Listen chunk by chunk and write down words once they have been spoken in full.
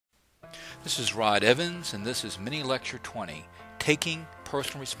This is Rod Evans, and this is Mini Lecture 20, Taking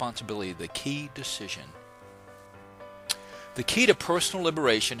Personal Responsibility, the Key Decision. The key to personal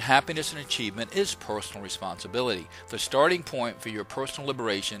liberation, happiness, and achievement is personal responsibility. The starting point for your personal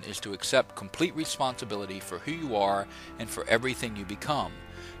liberation is to accept complete responsibility for who you are and for everything you become.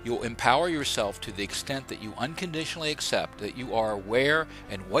 You'll empower yourself to the extent that you unconditionally accept that you are where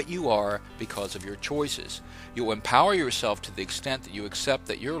and what you are because of your choices. You'll empower yourself to the extent that you accept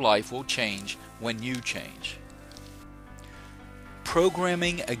that your life will change when you change.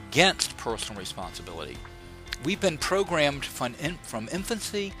 Programming against personal responsibility. We've been programmed from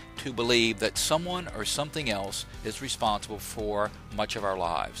infancy to believe that someone or something else is responsible for much of our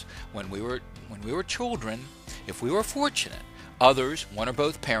lives. When we were children, if we were fortunate, others, one or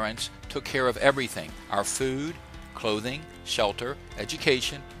both parents, took care of everything: our food, clothing, shelter,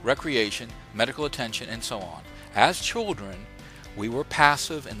 education, recreation, medical attention, and so on. As children, we were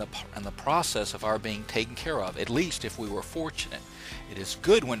passive in the process of our being taken care of, at least if we were fortunate. It is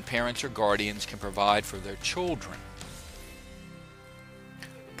good when parents or guardians can provide for their children.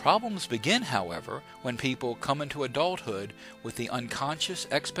 Problems begin, however, when people come into adulthood with the unconscious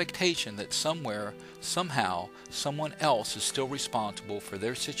expectation that somewhere, somehow, someone else is still responsible for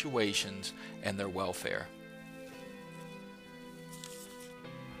their situations and their welfare.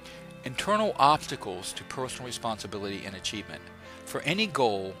 Internal obstacles to personal responsibility and achievement. For any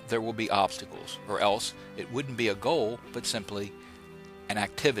goal, there will be obstacles, or else it wouldn't be a goal, but simply an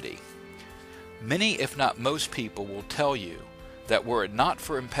activity. Many, if not most people, will tell you that were it not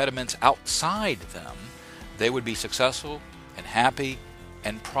for impediments outside them, they would be successful and happy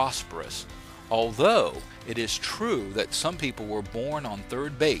and prosperous. Although it is true that some people were born on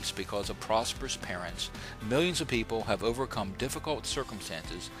third base because of prosperous parents, millions of people have overcome difficult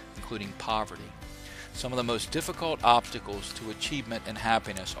circumstances, including poverty. Some of the most difficult obstacles to achievement and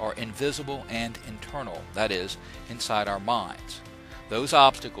happiness are invisible and internal, that is, inside our minds. Those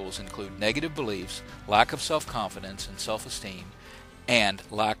obstacles include negative beliefs, lack of self-confidence and self-esteem, and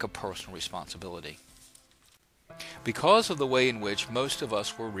lack of personal responsibility. Because of the way in which most of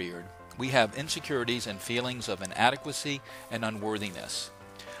us were reared, we have insecurities and feelings of inadequacy and unworthiness.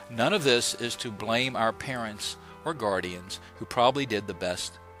 None of this is to blame our parents or guardians, who probably did the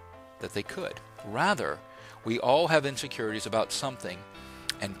best that they could. Rather, we all have insecurities about something,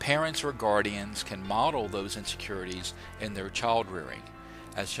 and parents or guardians can model those insecurities in their child rearing.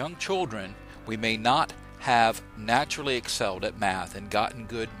 As young children, we may not have naturally excelled at math and gotten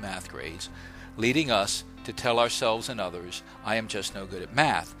good math grades, leading us to tell ourselves and others, "I am just no good at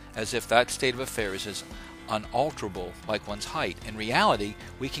math," as if that state of affairs is unalterable like one's height. In reality,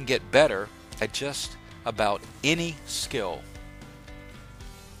 we can get better at just about any skill.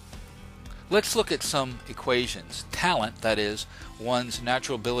 Let's look at some equations. Talent, that is, one's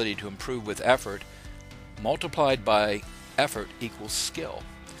natural ability to improve with effort, multiplied by effort equals skill.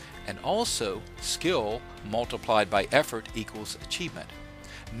 And also, skill multiplied by effort equals achievement.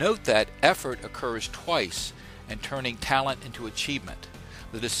 Note that effort occurs twice in turning talent into achievement.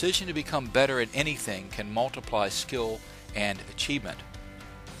 The decision to become better at anything can multiply skill and achievement.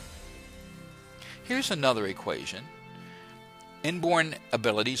 Here's another equation. Inborn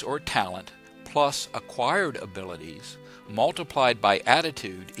abilities or talent plus acquired abilities multiplied by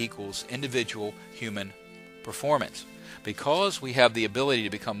attitude equals individual human performance. Because we have the ability to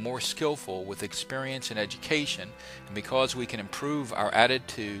become more skillful with experience and education, and because we can improve our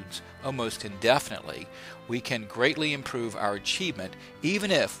attitudes almost indefinitely, we can greatly improve our achievement even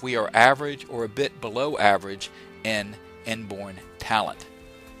if we are average or a bit below average in inborn talent.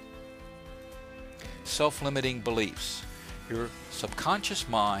 Self-limiting beliefs. Your subconscious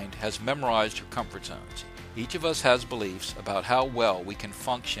mind has memorized your comfort zones. Each of us has beliefs about how well we can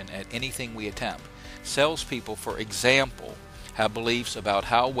function at anything we attempt. Salespeople, for example, have beliefs about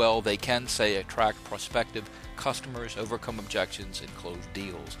how well they can, say, attract prospective customers, overcome objections, and close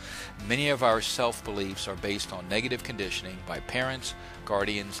deals. Many of our self-beliefs are based on negative conditioning by parents,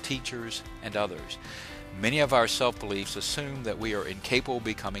 guardians, teachers, and others. Many of our self-beliefs assume that we are incapable of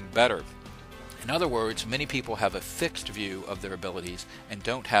becoming better. In other words, many people have a fixed view of their abilities and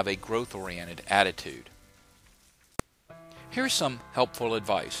don't have a growth-oriented attitude. Here's some helpful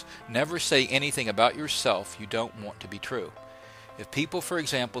advice. Never say anything about yourself you don't want to be true. If people, for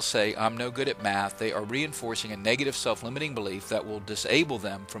example, say, "I'm no good at math," they are reinforcing a negative self-limiting belief that will disable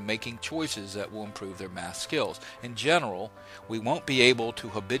them from making choices that will improve their math skills. In general, we won't be able to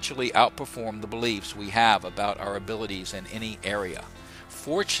habitually outperform the beliefs we have about our abilities in any area.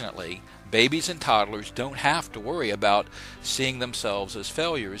 Fortunately, babies and toddlers don't have to worry about seeing themselves as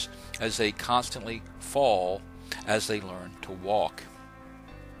failures, as they constantly fall as they learn to walk.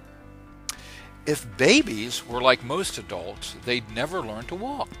 If babies were like most adults, they'd never learn to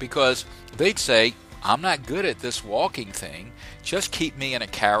walk because they'd say, I'm not good at this walking thing, just keep me in a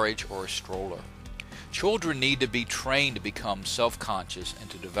carriage or a stroller. Children need to be trained to become self-conscious and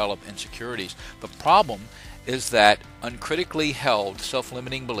to develop insecurities. The problem is that uncritically held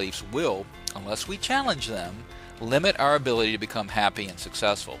self-limiting beliefs will, unless we challenge them, limit our ability to become happy and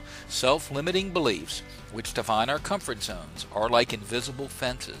successful. Self-limiting beliefs, which define our comfort zones, are like invisible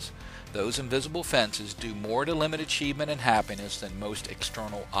fences. Those invisible fences do more to limit achievement and happiness than most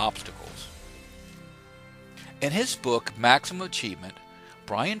external obstacles. In his book, Maximum Achievement,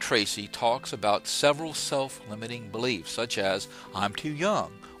 Brian Tracy talks about several self-limiting beliefs, such as, I'm too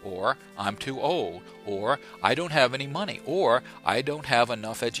young, or I'm too old, or I don't have any money, or I don't have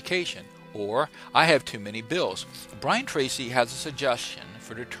enough education, or I have too many bills. Brian Tracy has a suggestion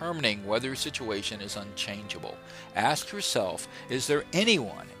for determining whether a situation is unchangeable. Ask yourself, is there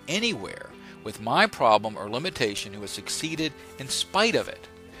anyone, anywhere, with my problem or limitation who has succeeded in spite of it?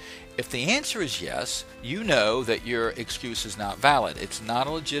 If the answer is yes, you know that your excuse is not valid. It's not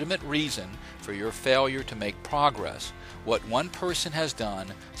a legitimate reason for your failure to make progress. What one person has done,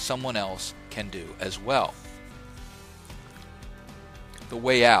 someone else can do as well. The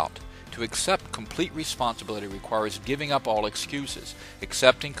way out. To accept complete responsibility requires giving up all excuses.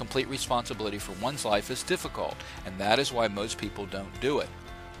 Accepting complete responsibility for one's life is difficult, and that is why most people don't do it.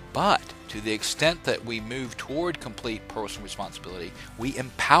 But to the extent that we move toward complete personal responsibility, we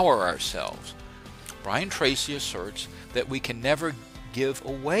empower ourselves. Brian Tracy asserts that we can never give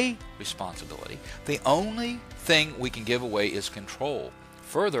away responsibility. The only thing we can give away is control.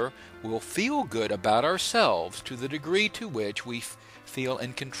 Further, we'll feel good about ourselves to the degree to which we feel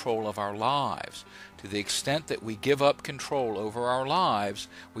in control of our lives. To the extent that we give up control over our lives,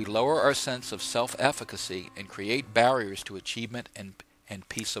 we lower our sense of self-efficacy and create barriers to achievement and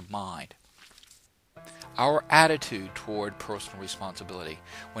peace of mind. Our attitude toward personal responsibility.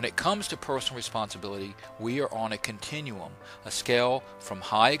 When it comes to personal responsibility, we are on a continuum, a scale from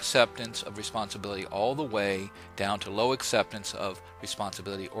high acceptance of responsibility all the way down to low acceptance of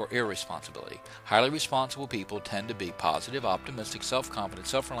responsibility or irresponsibility. Highly responsible people tend to be positive, optimistic, self-confident,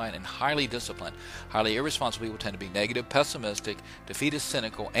 self-reliant, and highly disciplined. Highly irresponsible people tend to be negative, pessimistic, defeatist,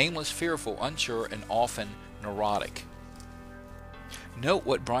 cynical, aimless, fearful, unsure, and often neurotic. Note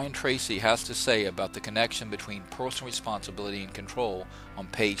what Brian Tracy has to say about the connection between personal responsibility and control on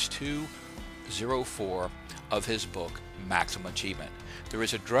page 204 of his book, Maximum Achievement. There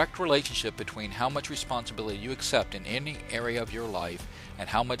is a direct relationship between how much responsibility you accept in any area of your life and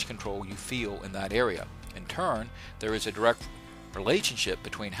how much control you feel in that area. In turn, there is a direct relationship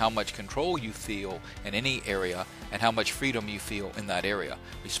between how much control you feel in any area and how much freedom you feel in that area.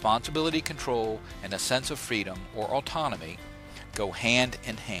 Responsibility, control, and a sense of freedom or autonomy go hand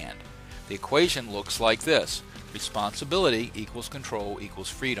in hand. The equation looks like this. Responsibility equals control equals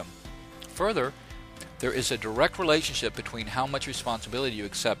freedom. Further, there is a direct relationship between how much responsibility you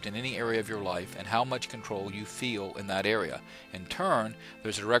accept in any area of your life and how much control you feel in that area. In turn,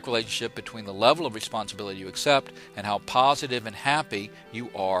 there's a direct relationship between the level of responsibility you accept and how positive and happy you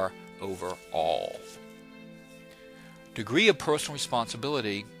are overall. Degree of personal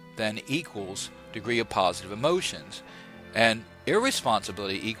responsibility then equals degree of positive emotions, and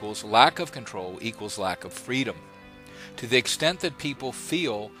irresponsibility equals lack of control equals lack of freedom. To the extent that people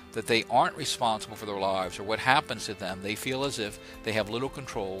feel that they aren't responsible for their lives or what happens to them, they feel as if they have little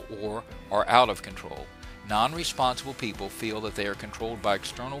control or are out of control. Non-responsible people feel that they are controlled by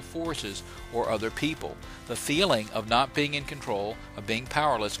external forces or other people. The feeling of not being in control, of being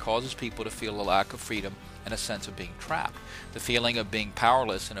powerless, causes people to feel a lack of freedom and a sense of being trapped. The feeling of being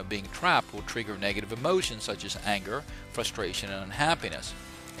powerless and of being trapped will trigger negative emotions such as anger, frustration, and unhappiness.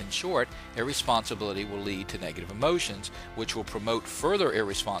 In short, irresponsibility will lead to negative emotions, which will promote further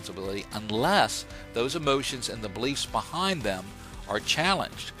irresponsibility unless those emotions and the beliefs behind them are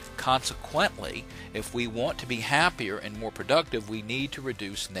challenged. Consequently, if we want to be happier and more productive, we need to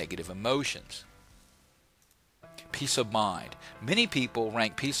reduce negative emotions. Peace of mind. Many people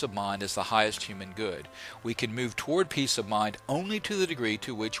rank peace of mind as the highest human good. We can move toward peace of mind only to the degree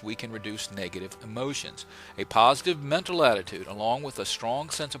to which we can reduce negative emotions. A positive mental attitude, along with a strong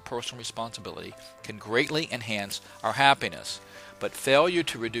sense of personal responsibility, can greatly enhance our happiness. But failure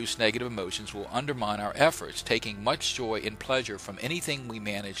to reduce negative emotions will undermine our efforts, taking much joy and pleasure from anything we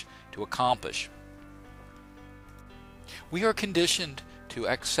manage to accomplish. We are conditioned to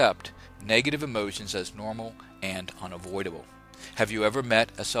accept negative emotions as normal and unavoidable. Have you ever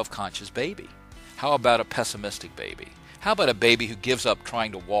met a self-conscious baby? How about a pessimistic baby? How about a baby who gives up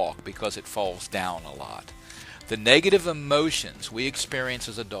trying to walk because it falls down a lot? The negative emotions we experience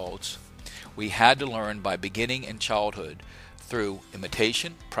as adults we had to learn by beginning in childhood through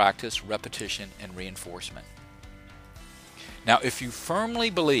imitation, practice, repetition, and reinforcement. Now, if you firmly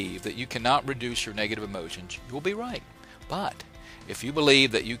believe that you cannot reduce your negative emotions, you will be right. But if you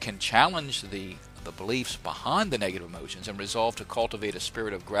believe that you can challenge the beliefs behind the negative emotions and resolve to cultivate a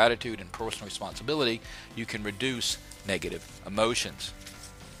spirit of gratitude and personal responsibility, you can reduce negative emotions.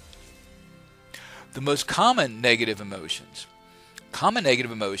 The most common negative emotions. Common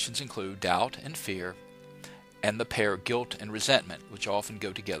negative emotions include doubt and fear, and the pair guilt and resentment, which often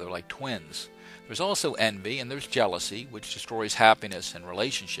go together like twins. There's also envy, and there's jealousy, which destroys happiness and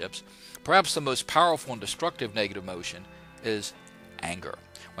relationships. Perhaps the most powerful and destructive negative emotion is anger.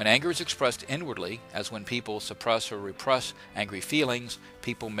 When anger is expressed inwardly, as when people suppress or repress angry feelings,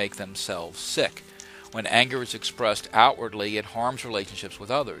 people make themselves sick. When anger is expressed outwardly, it harms relationships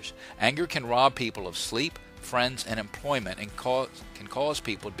with others. Anger can rob people of sleep, friends, and employment, and can cause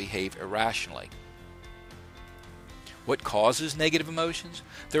people to behave irrationally. What causes negative emotions?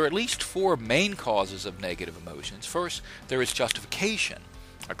 There are at least 4 main causes of negative emotions. First, there is justification,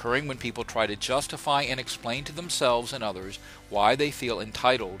 occurring when people try to justify and explain to themselves and others why they feel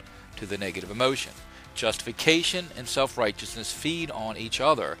entitled to the negative emotion. Justification and self-righteousness feed on each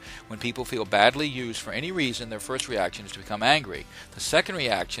other. When people feel badly used for any reason, their first reaction is to become angry. The second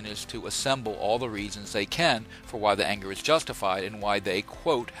reaction is to assemble all the reasons they can for why the anger is justified and why they,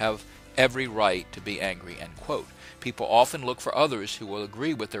 quote, have every right to be angry, end quote. People often look for others who will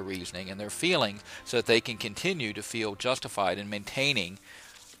agree with their reasoning and their feelings so that they can continue to feel justified in maintaining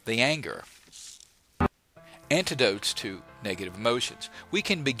the anger. Antidotes to negative emotions. We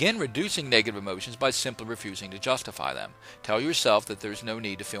can begin reducing negative emotions by simply refusing to justify them. Tell yourself that there's no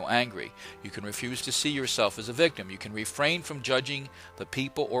need to feel angry. You can refuse to see yourself as a victim. You can refrain from judging the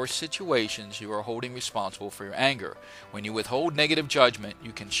people or situations you are holding responsible for your anger. When you withhold negative judgment,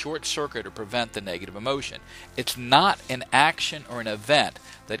 you can short-circuit or prevent the negative emotion. It's not an action or an event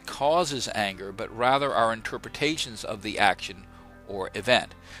that causes anger, but rather our interpretations of the action or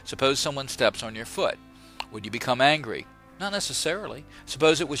event. Suppose someone steps on your foot. Would you become angry? Not necessarily.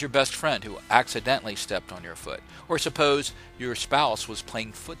 Suppose it was your best friend who accidentally stepped on your foot. Or suppose your spouse was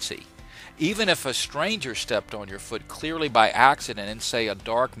playing footsie. Even if a stranger stepped on your foot clearly by accident in, say, a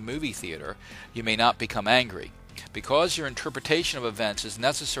dark movie theater, you may not become angry. Because your interpretation of events is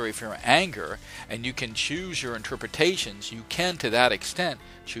necessary for your anger, and you can choose your interpretations, you can, to that extent,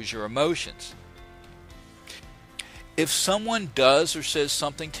 choose your emotions. If someone does or says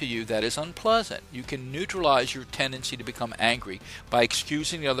something to you that is unpleasant, you can neutralize your tendency to become angry by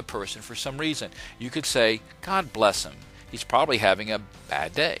excusing the other person for some reason. You could say, God bless him, he's probably having a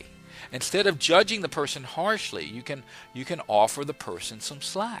bad day. Instead of judging the person harshly, you can offer the person some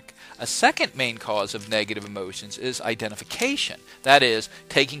slack. A second main cause of negative emotions is identification, that is,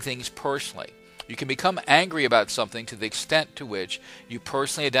 taking things personally. You can become angry about something to the extent to which you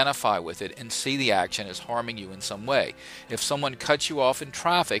personally identify with it and see the action as harming you in some way. If someone cuts you off in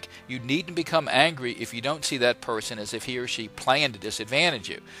traffic, you needn't become angry if you don't see that person as if he or she planned to disadvantage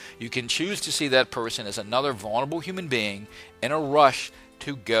you. You can choose to see that person as another vulnerable human being in a rush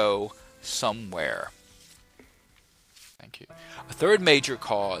to go somewhere. Thank you. A third major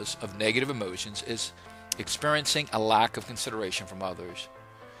cause of negative emotions is experiencing a lack of consideration from others.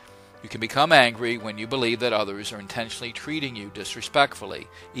 You can become angry when you believe that others are intentionally treating you disrespectfully.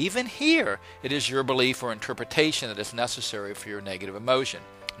 Even here, it is your belief or interpretation that is necessary for your negative emotion.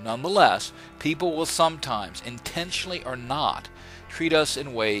 Nonetheless, people will sometimes, intentionally or not, treat us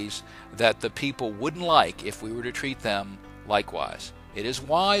in ways that the people wouldn't like if we were to treat them likewise. It is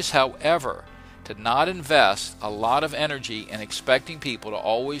wise, however, to not invest a lot of energy in expecting people to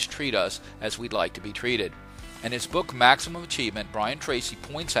always treat us as we'd like to be treated. In his book, Maximum Achievement, Brian Tracy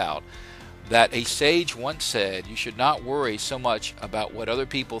points out that a sage once said, you should not worry so much about what other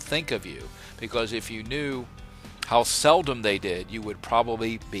people think of you, because if you knew how seldom they did, you would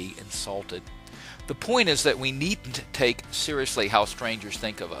probably be insulted. The point is that we needn't take seriously how strangers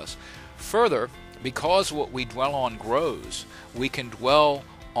think of us. Further, because what we dwell on grows, we can dwell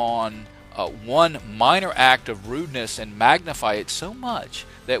on one minor act of rudeness and magnify it so much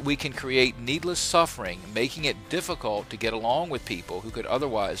that we can create needless suffering, making it difficult to get along with people who could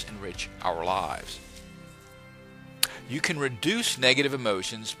otherwise enrich our lives. You can reduce negative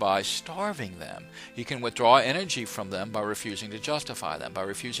emotions by starving them. You can withdraw energy from them by refusing to justify them, by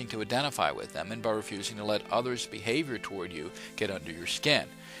refusing to identify with them, and by refusing to let others' behavior toward you get under your skin.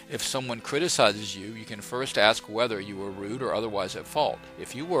 If someone criticizes you, you can first ask whether you were rude or otherwise at fault.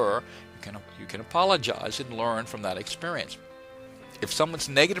 If you were, you can apologize and learn from that experience. If someone's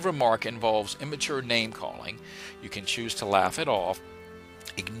negative remark involves immature name-calling, you can choose to laugh it off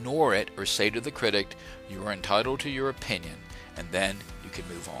Ignore it or say to the critic, "You are entitled to your opinion," and then you can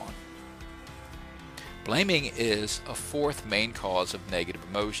move on. Blaming is a fourth main cause of negative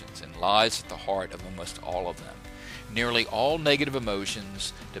emotions and lies at the heart of almost all of them. Nearly all negative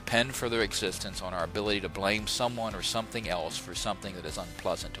emotions depend for their existence on our ability to blame someone or something else for something that is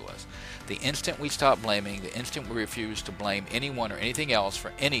unpleasant to us. The instant we stop blaming, the instant we refuse to blame anyone or anything else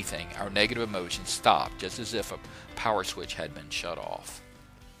for anything, our negative emotions stop, just as if a power switch had been shut off.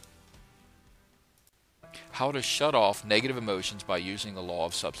 How to shut off negative emotions by using the law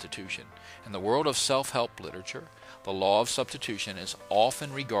of substitution. In the world of self-help literature, the law of substitution is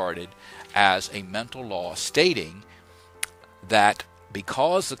often regarded as a mental law stating that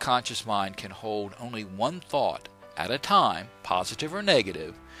because the conscious mind can hold only one thought at a time, positive or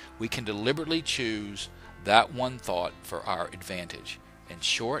negative, we can deliberately choose that one thought for our advantage. In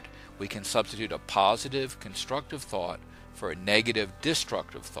short, we can substitute a positive, constructive thought for a negative,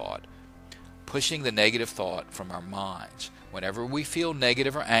 destructive thought, pushing the negative thought from our minds. Whenever we feel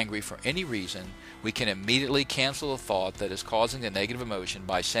negative or angry for any reason, we can immediately cancel the thought that is causing the negative emotion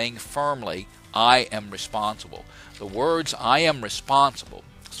by saying firmly, "I am responsible." The words "I am responsible"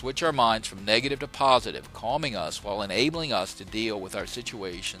 switch our minds from negative to positive, calming us while enabling us to deal with our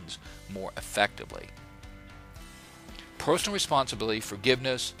situations more effectively. Personal responsibility,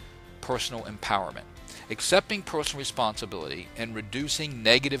 forgiveness, personal empowerment. Accepting personal responsibility and reducing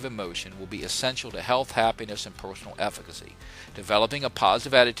negative emotion will be essential to health, happiness, and personal efficacy. Developing a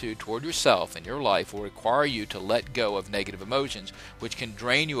positive attitude toward yourself and your life will require you to let go of negative emotions, which can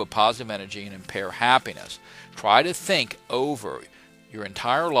drain you of positive energy and impair happiness. Try to think over your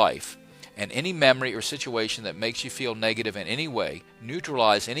entire life and any memory or situation that makes you feel negative in any way.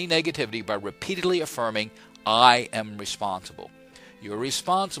 Neutralize any negativity by repeatedly affirming, "I am responsible." You are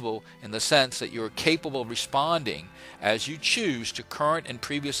responsible in the sense that you are capable of responding as you choose to current and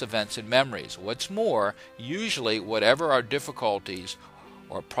previous events and memories. What's more, usually whatever our difficulties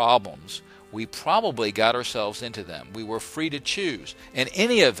or problems, we probably got ourselves into them. We were free to choose. In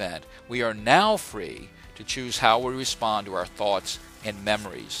any event, we are now free to choose how we respond to our thoughts and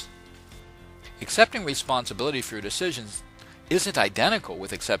memories. Accepting responsibility for your decisions isn't identical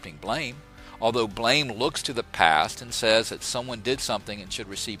with accepting blame. Although blame looks to the past and says that someone did something and should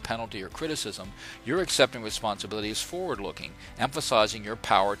receive penalty or criticism, your accepting responsibility is forward-looking, emphasizing your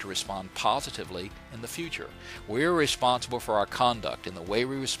power to respond positively in the future. We are responsible for our conduct and the way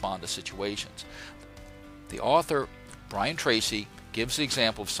we respond to situations. The author, Brian Tracy, gives the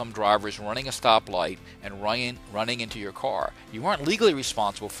example of some drivers running a stoplight and running into your car. You aren't legally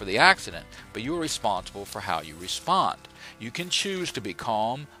responsible for the accident, but you are responsible for how you respond. You can choose to be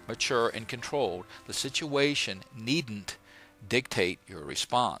calm, mature, and controlled. The situation needn't dictate your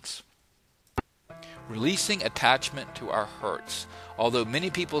response. Releasing attachment to our hurts. Although many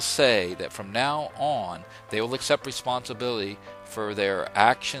people say that from now on they will accept responsibility for their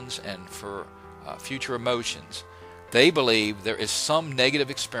actions and for future emotions, they believe there is some negative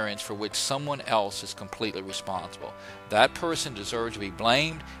experience for which someone else is completely responsible. That person deserves to be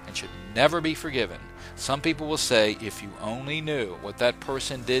blamed and should never be forgiven. Some people will say, "If you only knew what that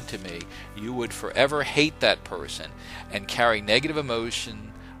person did to me, you would forever hate that person and carry negative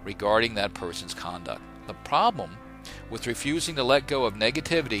emotion regarding that person's conduct." The problem with refusing to let go of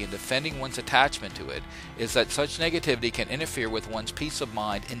negativity and defending one's attachment to it is that such negativity can interfere with one's peace of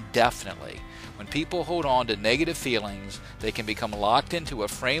mind indefinitely. When people hold on to negative feelings, they can become locked into a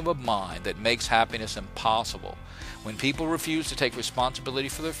frame of mind that makes happiness impossible. When people refuse to take responsibility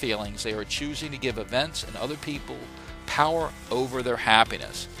for their feelings, they are choosing to give events and other people power over their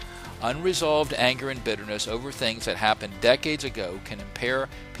happiness. Unresolved anger and bitterness over things that happened decades ago can impair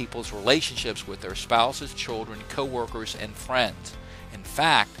people's relationships with their spouses, children, co-workers, and friends. In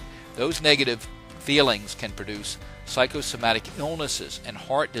fact, those negative feelings can produce psychosomatic illnesses and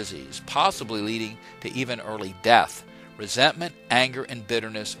heart disease, possibly leading to even early death. Resentment, anger, and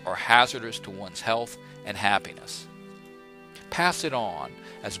bitterness are hazardous to one's health and happiness. Pass it on.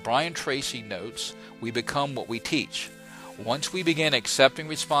 As Brian Tracy notes, we become what we teach. Once we begin accepting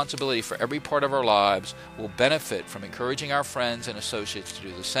responsibility for every part of our lives, we'll benefit from encouraging our friends and associates to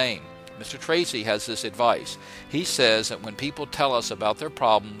do the same. Mr. Tracy has this advice. He says that when people tell us about their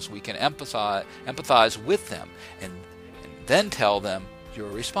problems, we can empathize with them and then tell them, "You're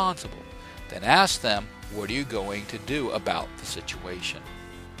responsible." Then ask them, "What are you going to do about the situation?"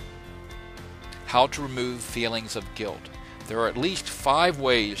 How to remove feelings of guilt. There are at least 5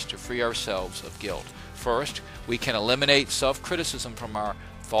 ways to free ourselves of guilt. First, we can eliminate self-criticism from our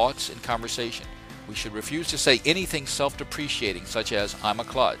thoughts and conversation. We should refuse to say anything self-depreciating, such as "I'm a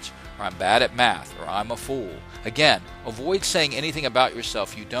klutz," or I'm bad at math, or I'm a fool. Again, avoid saying anything about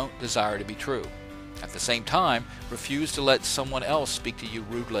yourself you don't desire to be true. At the same time, refuse to let someone else speak to you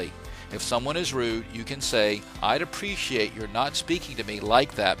rudely. If someone is rude, you can say, I'd appreciate your not speaking to me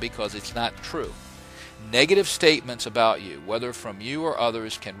like that because it's not true. Negative statements about you, whether from you or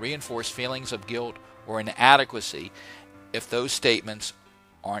others, can reinforce feelings of guilt or inadequacy if those statements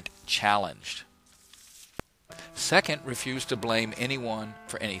aren't challenged. Second, refuse to blame anyone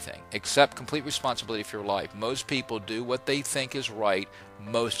for anything. Accept complete responsibility for your life. Most people do what they think is right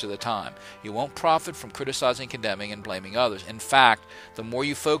most of the time. You won't profit from criticizing, condemning, and blaming others. In fact, the more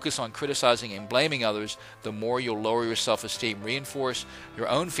you focus on criticizing and blaming others, the more you'll lower your self-esteem, reinforce your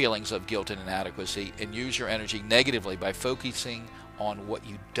own feelings of guilt and inadequacy, and use your energy negatively by focusing on what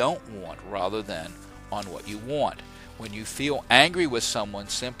you don't want rather than on what you want. When you feel angry with someone,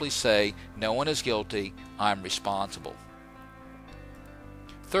 simply say, no one is guilty, I'm responsible.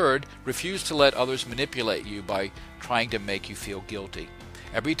 Third, refuse to let others manipulate you by trying to make you feel guilty.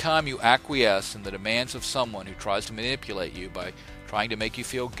 Every time you acquiesce in the demands of someone who tries to manipulate you by trying to make you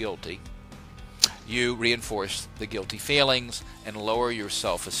feel guilty, you reinforce the guilty feelings and lower your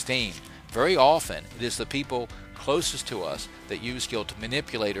self-esteem. Very often, it is the people closest to us that use guilt to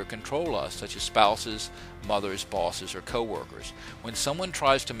manipulate or control us, such as spouses, mothers, bosses, or co-workers. When someone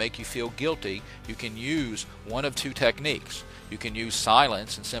tries to make you feel guilty, you can use one of two techniques. You can use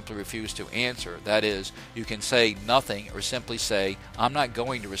silence and simply refuse to answer. That is, you can say nothing or simply say, I'm not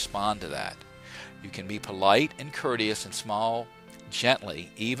going to respond to that. You can be polite and courteous and smile gently,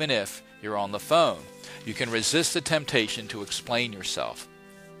 even if you're on the phone. You can resist the temptation to explain yourself.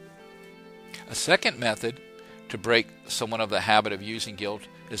 A second method to break someone of the habit of using guilt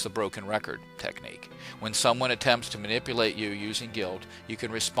is the broken record technique. When someone attempts to manipulate you using guilt, you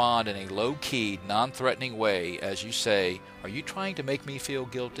can respond in a low-keyed, non-threatening way as you say, are you trying to make me feel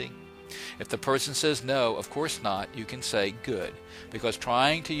guilty? If the person says no, of course not, you can say good, because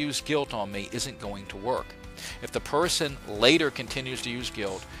trying to use guilt on me isn't going to work. If the person later continues to use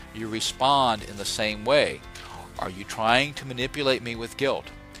guilt, you respond in the same way. Are you trying to manipulate me with guilt?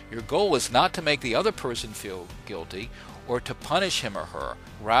 Your goal is not to make the other person feel guilty or to punish him or her.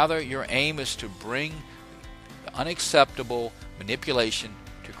 Rather, your aim is to bring unacceptable manipulation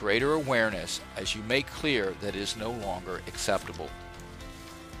to greater awareness as you make clear that it is no longer acceptable.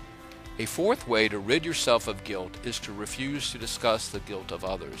 A fourth way to rid yourself of guilt is to refuse to discuss the guilt of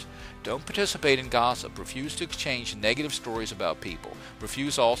others. Don't participate in gossip. Refuse to exchange negative stories about people.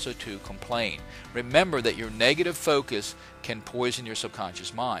 Refuse also to complain. Remember that your negative focus can poison your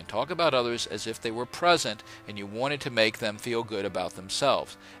subconscious mind. Talk about others as if they were present and you wanted to make them feel good about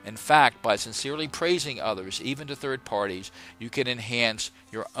themselves. In fact, by sincerely praising others, even to third parties, you can enhance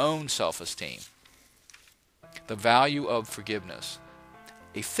your own self-esteem. The value of forgiveness.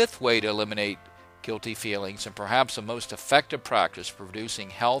 A fifth way to eliminate guilty feelings, and perhaps the most effective practice for producing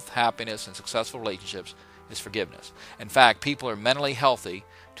health, happiness, and successful relationships, is forgiveness. In fact, people are mentally healthy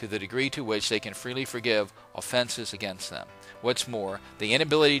to the degree to which they can freely forgive offenses against them. What's more, the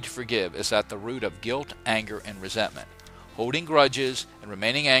inability to forgive is at the root of guilt, anger, and resentment. Holding grudges and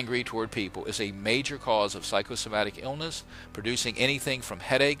remaining angry toward people is a major cause of psychosomatic illness, producing anything from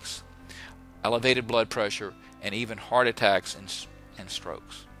headaches, elevated blood pressure, and even heart attacks and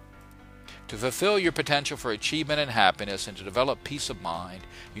strokes. To fulfill your potential for achievement and happiness and to develop peace of mind,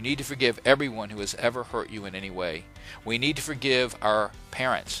 you need to forgive everyone who has ever hurt you in any way. We need to forgive our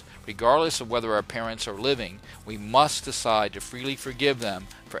parents. Regardless of whether our parents are living, we must decide to freely forgive them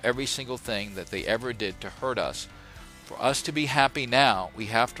for every single thing that they ever did to hurt us. For us to be happy now, we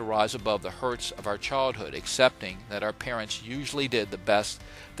have to rise above the hurts of our childhood, accepting that our parents usually did the best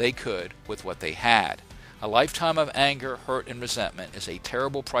they could with what they had. A lifetime of anger, hurt, and resentment is a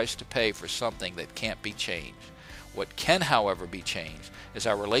terrible price to pay for something that can't be changed. What can, however, be changed is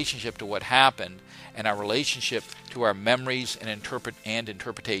our relationship to what happened and our relationship to our memories and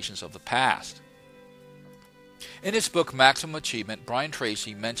interpretations of the past. In his book, Maximum Achievement, Brian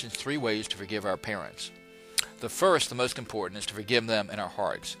Tracy mentions 3 ways to forgive our parents. The first, the most important, is to forgive them in our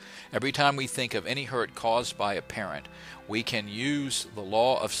hearts. Every time we think of any hurt caused by a parent, we can use the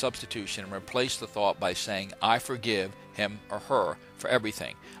law of substitution and replace the thought by saying, I forgive him or her for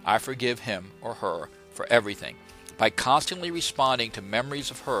everything. I forgive him or her for everything. By constantly responding to memories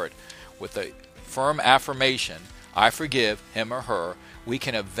of hurt with a firm affirmation, I forgive him or her, we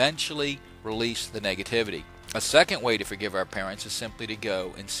can eventually release the negativity. A second way to forgive our parents is simply to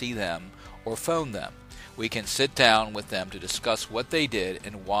go and see them or phone them. We can sit down with them to discuss what they did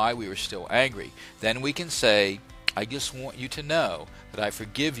and why we were still angry. Then we can say, I just want you to know that I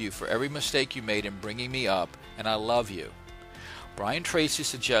forgive you for every mistake you made in bringing me up, and I love you. Brian Tracy's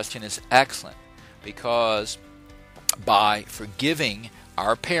suggestion is excellent because by forgiving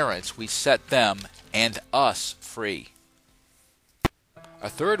our parents, we set them and us free. A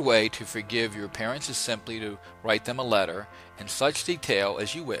third way to forgive your parents is simply to write them a letter in such detail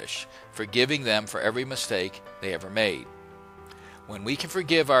as you wish, forgiving them for every mistake they ever made. When we can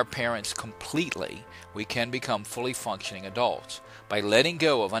forgive our parents completely, we can become fully functioning adults. By letting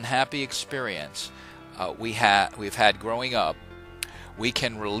go of unhappy experience we've had growing up, we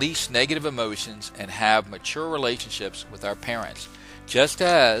can release negative emotions and have mature relationships with our parents. Just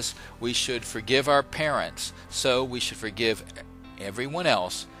as we should forgive our parents, so we should forgive everyone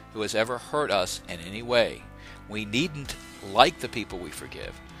else who has ever hurt us in any way. We needn't like the people we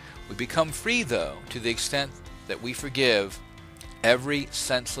forgive. We become free, though, to the extent that we forgive every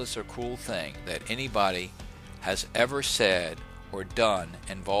senseless or cruel thing that anybody has ever said or done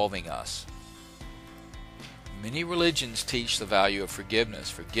involving us. Many religions teach the value of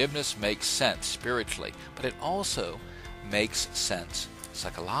forgiveness. Forgiveness makes sense spiritually, but it also makes sense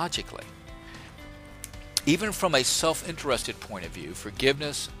psychologically. Even from a self-interested point of view,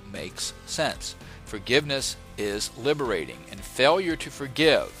 forgiveness makes sense. Forgiveness is liberating, and failure to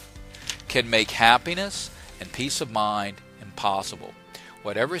forgive can make happiness and peace of mind impossible.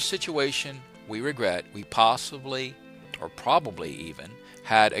 Whatever situation we regret, we possibly, or probably even,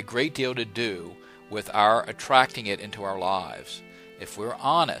 had a great deal to do with our attracting it into our lives. If we're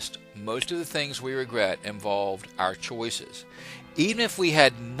honest, most of the things we regret involved our choices. Even if we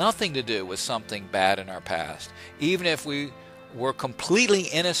had nothing to do with something bad in our past, even if we were completely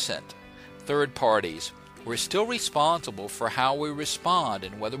innocent third parties, we're still responsible for how we respond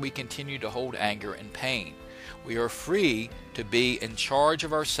and whether we continue to hold anger and pain. We are free to be in charge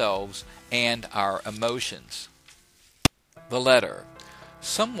of ourselves and our emotions. The letter.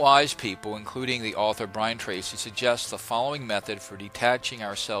 Some wise people, including the author Brian Tracy, suggest the following method for detaching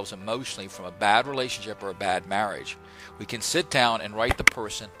ourselves emotionally from a bad relationship or a bad marriage. We can sit down and write the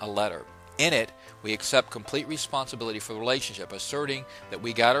person a letter. In it, we accept complete responsibility for the relationship, asserting that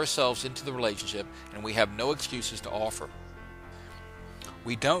we got ourselves into the relationship and we have no excuses to offer.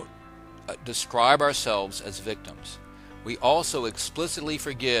 We don't describe ourselves as victims. We also explicitly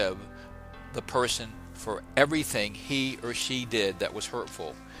forgive the person for everything he or she did that was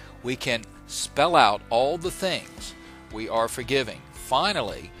hurtful. We can spell out all the things we are forgiving.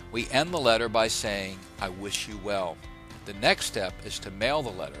 Finally, we end the letter by saying, "I wish you well." The next step is to mail the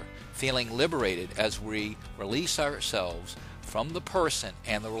letter, feeling liberated as we release ourselves from the person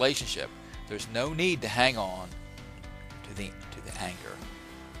and the relationship. There's no need to hang on to the anger.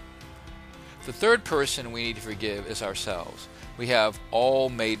 The third person we need to forgive is ourselves. We have all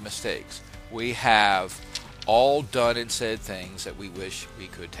made mistakes. We have all done and said things that we wish we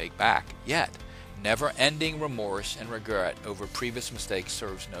could take back. Yet, never-ending remorse and regret over previous mistakes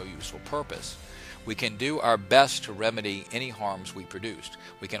serves no useful purpose. We can do our best to remedy any harms we produced.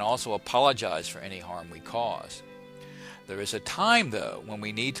 We can also apologize for any harm we caused. There is a time, though, when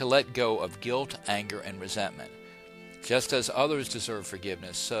we need to let go of guilt, anger, and resentment. Just as others deserve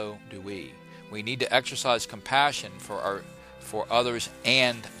forgiveness, so do we. We need to exercise compassion for others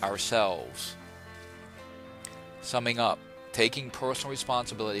and ourselves. Summing up, taking personal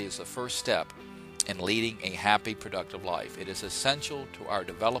responsibility is the first step in leading a happy, productive life. It is essential to our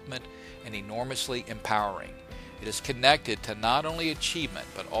development and enormously empowering. It is connected to not only achievement,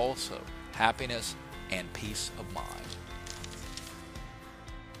 but also happiness and peace of mind.